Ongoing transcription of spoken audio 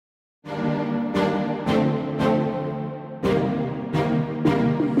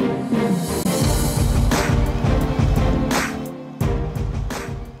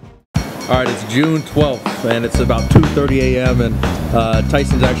All right, it's June 12th, and it's about 2:30 a.m. and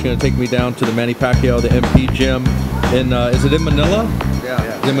Tyson's actually going to take me down to the Manny Pacquiao, the MP gym. Is it in Manila? Yeah.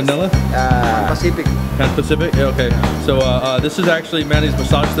 Is it in Manila? Pacific. Pan Pacific? Yeah, okay. So this is actually Manny's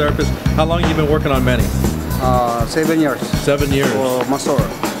massage therapist. How long have you been working on Manny? 7 years. 7 years. For masseur.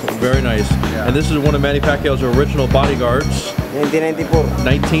 Very nice. Yeah. And this is one of Manny Pacquiao's original bodyguards. 1994.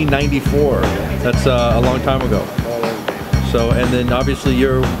 1994. That's a long time ago. So, and then obviously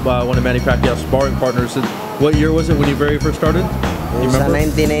you're one of Manny Pacquiao's sparring partners. What year was it when you very first started? You remember?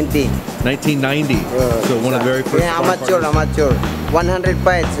 1990. 1990. So one of the very first. Yeah, amateur. 100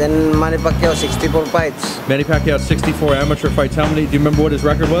 fights and Manny Pacquiao 64 fights. Manny Pacquiao 64 amateur fights. How many? Do you remember what his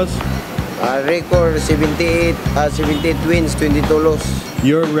record was? Record 78 wins, 22 losses.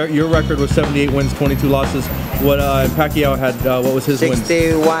 Your record was 78 wins, 22 losses. What Pacquiao had? What was his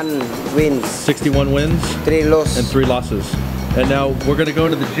 61 wins. 61 wins. 3 losses. And 3 losses. And now we're going to go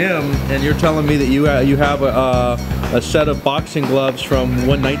to the gym, and you're telling me that you have a set of boxing gloves from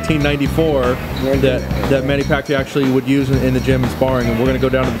 1994 that Manny Pacquiao actually would use in the gym and sparring. And we're going to go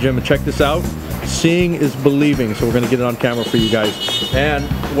down to the gym and check this out. Seeing is believing, so we're going to get it on camera for you guys. And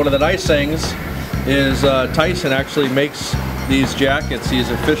one of the nice things is Tyson actually makes these jackets, these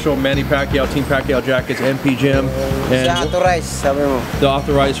official Manny Pacquiao, Team Pacquiao jackets, MP Gym. And they're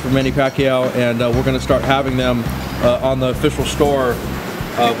authorized for Manny Pacquiao, and we're going to start having them on the official store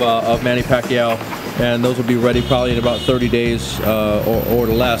of Manny Pacquiao. And those will be ready probably in about 30 days or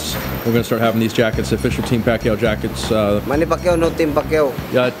less. We're going to start having these jackets, official Team Pacquiao jackets. Manny Pacquiao, no Team Pacquiao.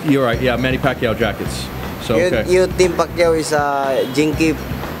 Yeah, you're right. Yeah, Manny Pacquiao jackets. So okay. You Team Pacquiao is Jinky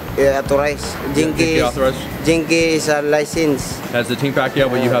authorized. Jinky is a license. As the Team Pacquiao,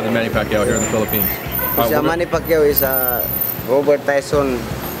 but you have the Manny Pacquiao here in the Philippines. Manny Pacquiao is Robert Tyson.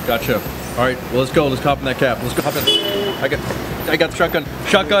 Gotcha. All right, well, let's go. Let's hop in that cab. Let's go hop in. I got the shotgun.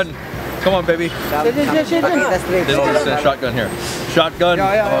 Shotgun. Come on, baby. They don't understand shotgun here. Shotgun.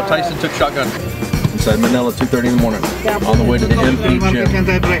 Oh, Tyson took shotgun. Inside Manila, 2:30 in the morning. On the way to the MP gym.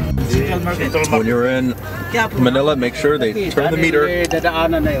 When you're in Manila, make sure they turn the meter.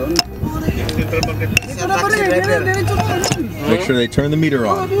 Make sure they turn the meter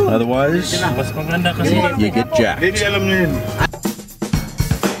on. Otherwise, you get jacked.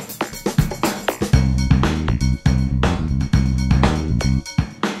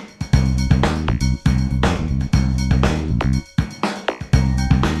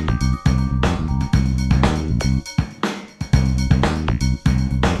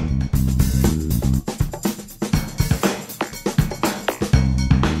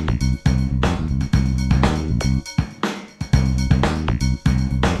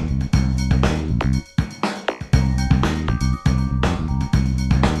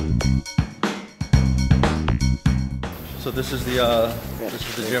 So this is the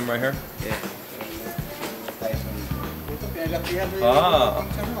gym right here. Yeah. Ah,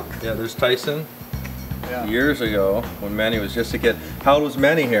 yeah. There's Tyson. Yeah. Years ago when Manny was just a kid. How old was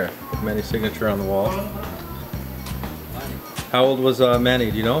Manny here? Manny's signature on the wall. How old was Manny?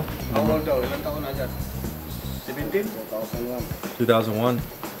 Do you know? How old daw? Ilang taon na dyan? 17? 2001. 2001.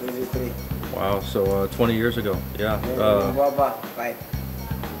 23. Wow. So 20 years ago. Yeah. Limbaba, 5.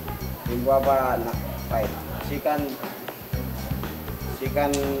 Limbaba, 5. Sikan.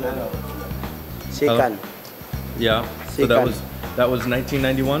 Yeah. So that was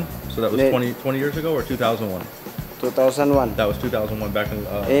 1991. So that was 20 years ago or 2001. 2001. That was 2001 back in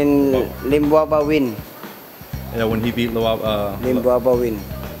Limbaba win. Yeah, when he beat Limbaba win.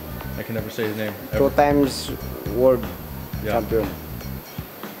 I can never say his name. Ever. 2 times world champion.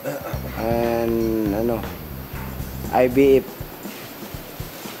 And IBF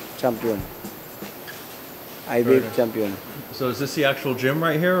champion. IBF champion. So is this the actual gym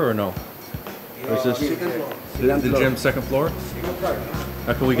right here or no? Or is this the gym second floor?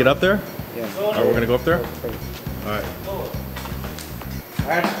 Can we get up there? Yeah. All right, we're gonna go up there? All right.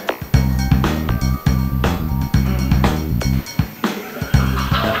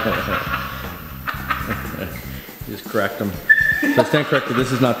 Just cracked him. So stand corrected,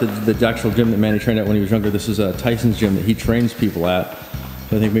 this is not the actual gym that Manny trained at when he was younger. This is Tyson's gym that he trains people at.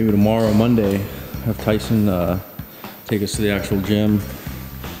 So I think maybe tomorrow, Monday, have Tyson take us to the actual gym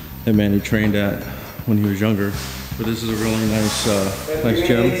that Manny trained at when he was younger. But this is a really nice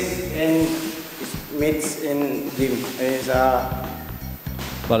gym. Mitts in gym. It's a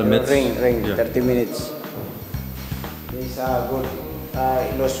lot of mitts. Ring, yeah. 30 minutes. It's good.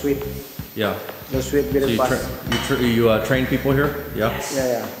 Low sweat. Yeah. Low sweat very fast. You train people here? Yeah.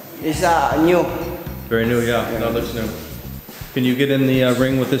 Yeah. It's new. Very new. Yeah. That looks new. Can you get in the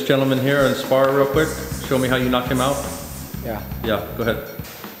ring with this gentleman here and spar real quick? Show me how you knock him out. Yeah. Yeah. Go ahead.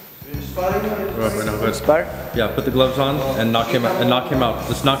 Right now, go ahead. Spar? Yeah, put the gloves on and knock him out.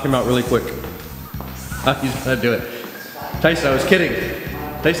 Just knock him out really quick. He's gonna do it. Tyson, I was kidding.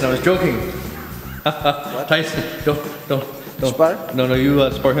 Tyson, I was joking. Tyson, don't. Spar? No, you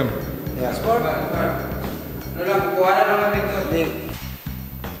spar him. Yeah. Spar?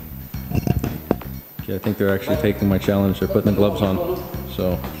 Okay, I think they're actually taking my challenge. They're putting the gloves on,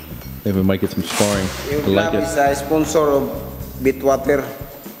 so maybe we might get some sparring. Yung I like club it. is a sponsor of Bitwater.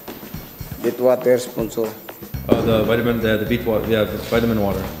 Bitwater sponsor. Oh, the vitamin, the beet water. Yeah, the vitamin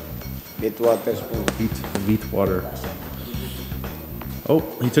water. Bitwater sponsor. Beet water. Oh,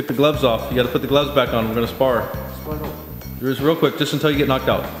 he took the gloves off. You got to put the gloves back on. We're gonna spar. Just real quick, just until you get knocked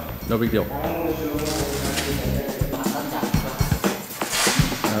out. No big deal.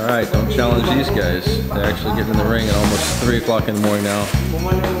 All right, don't challenge these guys. They're actually getting in the ring at almost 3 o'clock in the morning now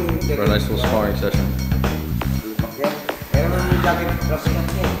for a nice little sparring session.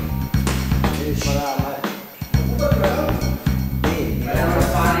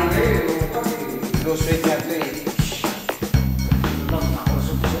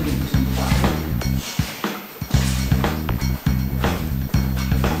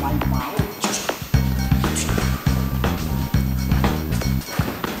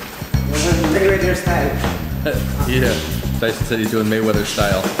 Mayweather style. Yeah, Tyson said he's doing Mayweather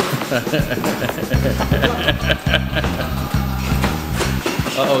style.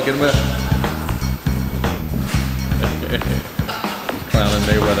 Uh-oh, get him up. Clowning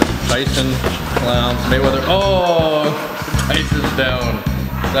Mayweather. Tyson clowns Mayweather. Oh, Tyson's down.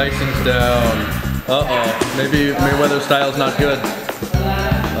 Tyson's down. Uh-oh, maybe Mayweather style's not good.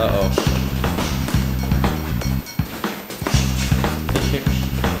 Uh-oh.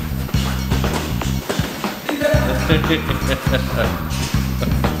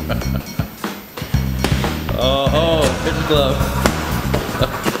 Oh, hit the glove.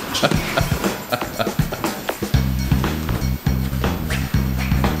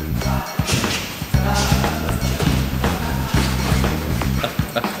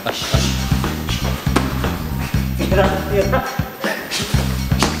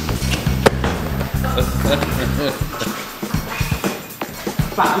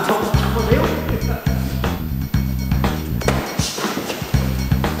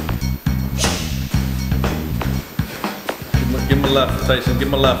 Give him a left, Tyson. Give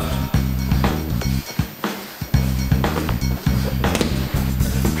him a left.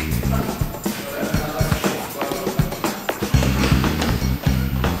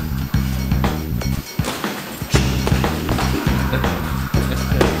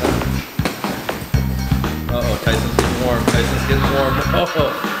 Uh-oh, Tyson's getting warm. Tyson's getting warm. Oh,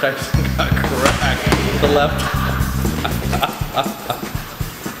 Tyson got cracked. The left.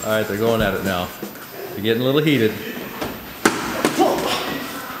 All right, they're going at it now. They're getting a little heated.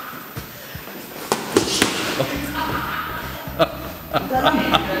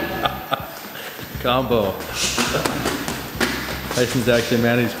 Combo. Tyson's actually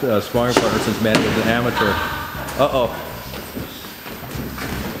Manny's sparring partner since Manny was an amateur. Uh-oh.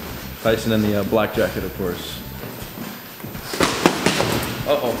 Tyson in the black jacket, of course.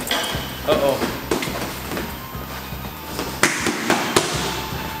 Uh-oh. Uh-oh.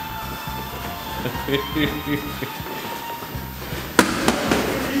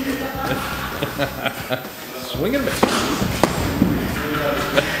 Swing and miss.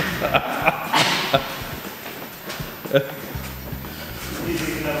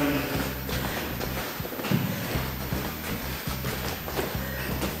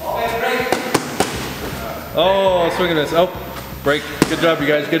 Oh, swing and miss. Oh, break. Good job, you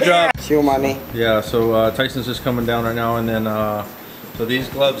guys. Good job. Show Manny. Yeah, so Tyson's just coming down right now, and then so these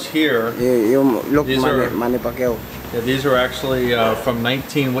gloves here. You look These Manny Pacquiao. Yeah, these are actually from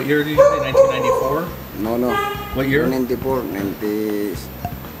 19. What year did you say? 1994. No. What year? 94,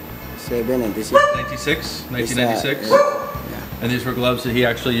 97, 96. 96. 1996. Yeah. And these were gloves that he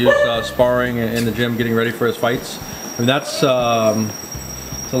actually used sparring in the gym, getting ready for his fights. I mean, that's it's a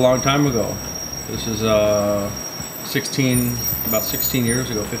long time ago. This is about 16 years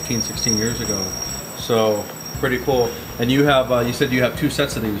ago, 15, 16 years ago. So pretty cool. And you have, you said you have 2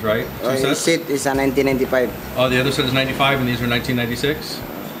 sets of these, right? 2 This sets? set is a 1995. Oh, the other set is 95 and these are 1996?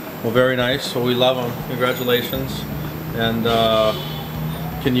 Well, very nice. Well, we love them. Congratulations. And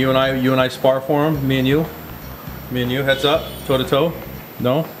can you and I spar for them? Me and you? Me and you, heads up, toe to toe?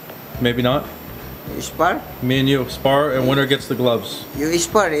 No? Maybe not? Spar? Me and you spar, and winner gets the gloves. You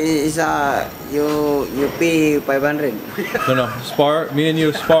spar is you pay 500. No, spar. Me and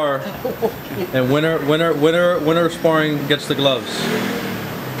you spar, and winner sparring gets the gloves.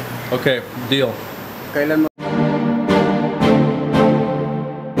 Okay, deal. Kailan mo